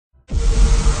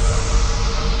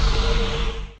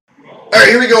Alright,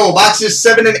 here we go. Boxes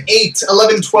 7 and 8,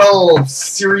 11, 12,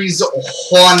 Series 1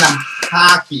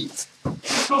 Hockey.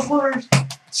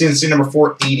 CNC number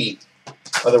 480,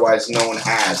 otherwise known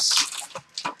as.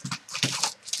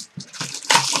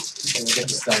 Can we get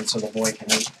this done so the boy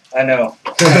can eat? I know.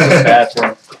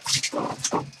 Bathroom.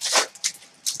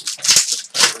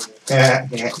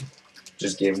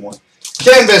 Just gave him one.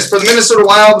 Canvas for the Minnesota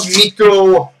Wild,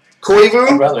 Mikko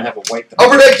Koivu. I'd rather have a white than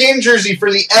Upper Deck game jersey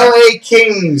for the LA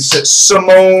Kings,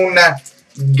 Simone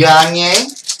Gagne.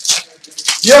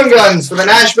 Young Guns for the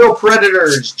Nashville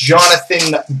Predators,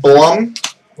 Jonathan Blum.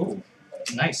 Ooh,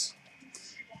 nice.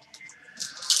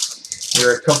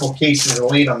 There are a couple cases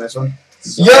late on this one.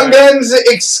 Young Guns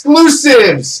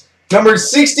exclusives, number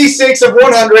 66 of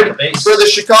 100 for the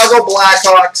Chicago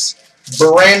Blackhawks,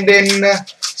 Brandon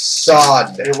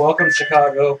Saad. You're welcome,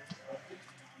 Chicago.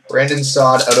 Brandon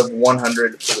Saad out of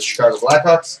 100 for the Chicago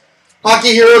Blackhawks.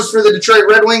 Hockey Heroes for the Detroit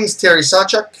Red Wings, Terry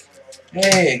Sawchuk.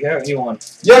 Hey, got you one.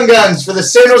 Young Guns for the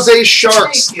San Jose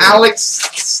Sharks, Alex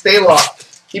Stalock.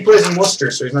 He plays in Worcester,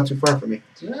 so he's not too far from me.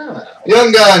 Yeah.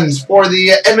 Young Guns for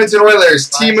the Edmonton Oilers,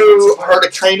 Timu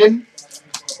Hardikainen.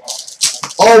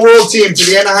 All-World Team for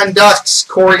the Anaheim Ducks,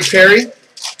 Corey Perry.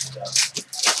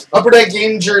 Upper Deck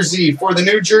game jersey for the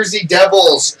New Jersey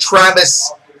Devils,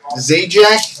 Travis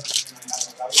Zajac.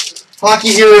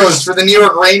 Hockey Heroes for the New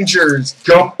York Rangers,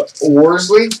 Gump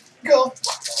Worsley.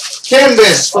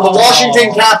 Canvas for the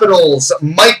Washington Capitals,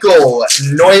 Michael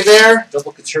Neuver.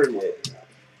 Double Couturier.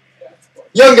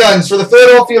 Young Guns for the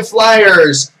Philadelphia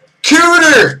Flyers,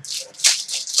 Cooter.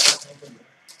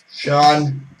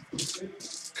 Sean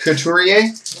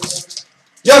Couturier.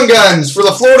 Young Guns for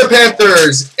the Florida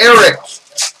Panthers, Eric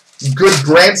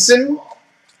Goodbranson.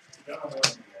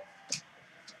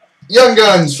 Young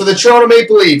Guns for the Toronto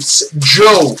Maple Leafs,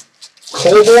 Joe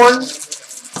Colborn.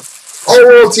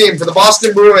 All-World Team for the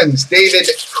Boston Bruins, David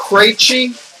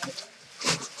Krejci.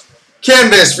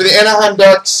 Canvas for the Anaheim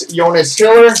Ducks, Jonas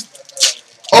Hiller.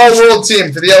 All-World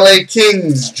Team for the LA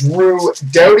Kings, Drew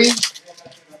Doughty.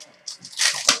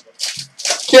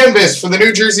 Canvas for the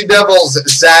New Jersey Devils,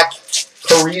 Zach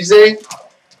Parise.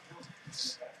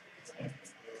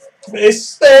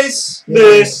 Base.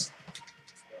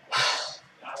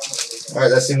 Alright,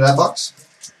 that's the end of that box.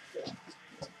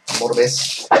 More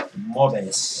base. More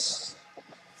base.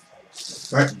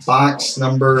 Alright, box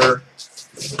number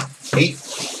 8.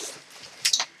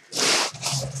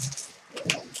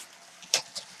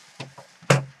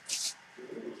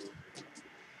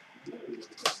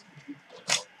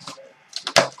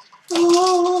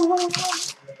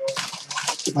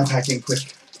 Get my packing quick.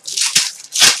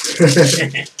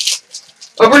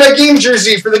 Upper Deck game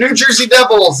jersey for the New Jersey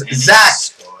Devils, Zach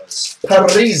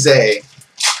Parise.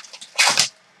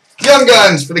 Young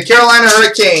Guns for the Carolina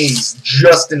Hurricanes,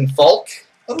 Justin Falk.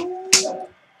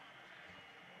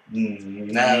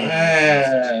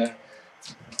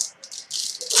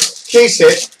 Case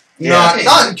hit. Yeah.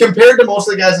 Not compared to most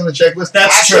of the guys on the checklist.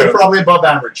 That's actually true. Probably above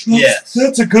average. Yes.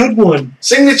 That's a good one.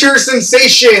 Signature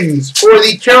sensations for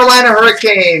the Carolina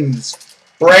Hurricanes,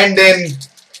 Brandon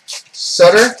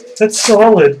Sutter. That's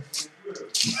solid.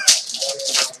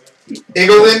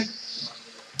 Eagleton.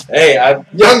 Hey,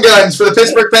 Young Guns for the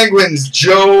Pittsburgh Penguins,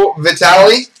 Joe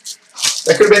Vitale.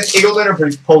 That could have been Eagleton or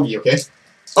Pogge, okay?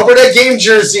 Upper Deck game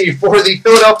jersey for the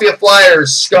Philadelphia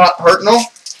Flyers, Scott Hartnell.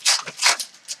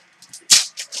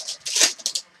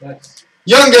 Nice.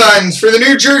 Young Guns for the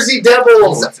New Jersey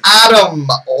Devils, Adam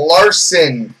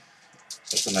Larson.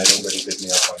 Listen, I don't really bid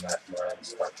me up on that.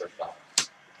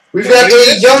 We've got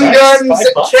a Young Guns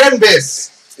canvas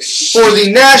for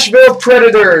the Nashville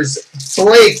Predators,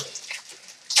 Blake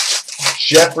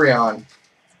Jeffrion.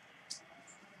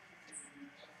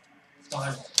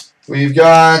 We've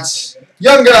got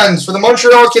Young Guns for the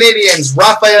Montreal Canadiens,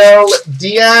 Rafael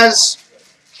Diaz.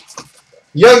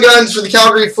 Young Guns for the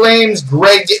Calgary Flames,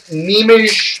 Greg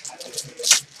Nemij.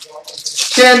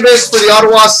 Canvas for the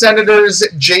Ottawa Senators,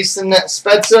 Jason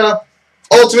Spezza.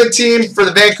 Ultimate Team for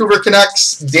the Vancouver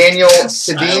Canucks, Daniel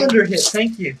Sedin. Islander hit,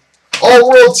 thank you.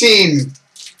 All-World Team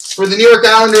for the New York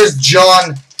Islanders,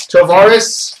 John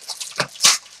Tavares.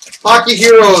 Hockey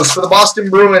Heroes for the Boston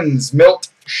Bruins, Milt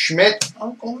Schmidt.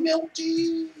 Uncle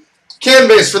Milty.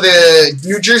 Canvas for the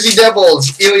New Jersey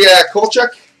Devils, Ilya Kolchuk.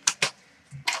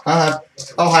 How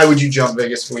high would you jump,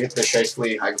 Vegas, if we hit the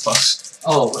Shifley High Pucks?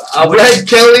 Oh, I would, Red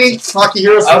Kelly, Hockey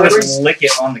Heroes I for would Rivers. lick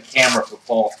it on the camera for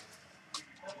Paul.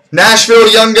 Nashville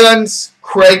Young Guns,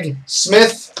 Craig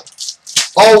Smith.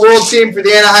 All-World Team for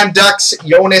the Anaheim Ducks,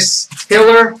 Jonas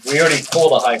Hiller. We already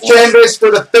pulled a high glass. Canvas for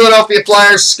the Philadelphia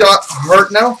Flyers, Scott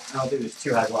Hartnell. I don't think there's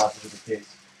 2 high glasses in the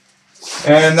case.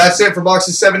 And that's it for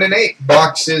boxes 7 and 8.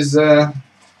 Boxes 9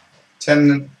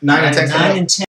 and 10. 9 and 10.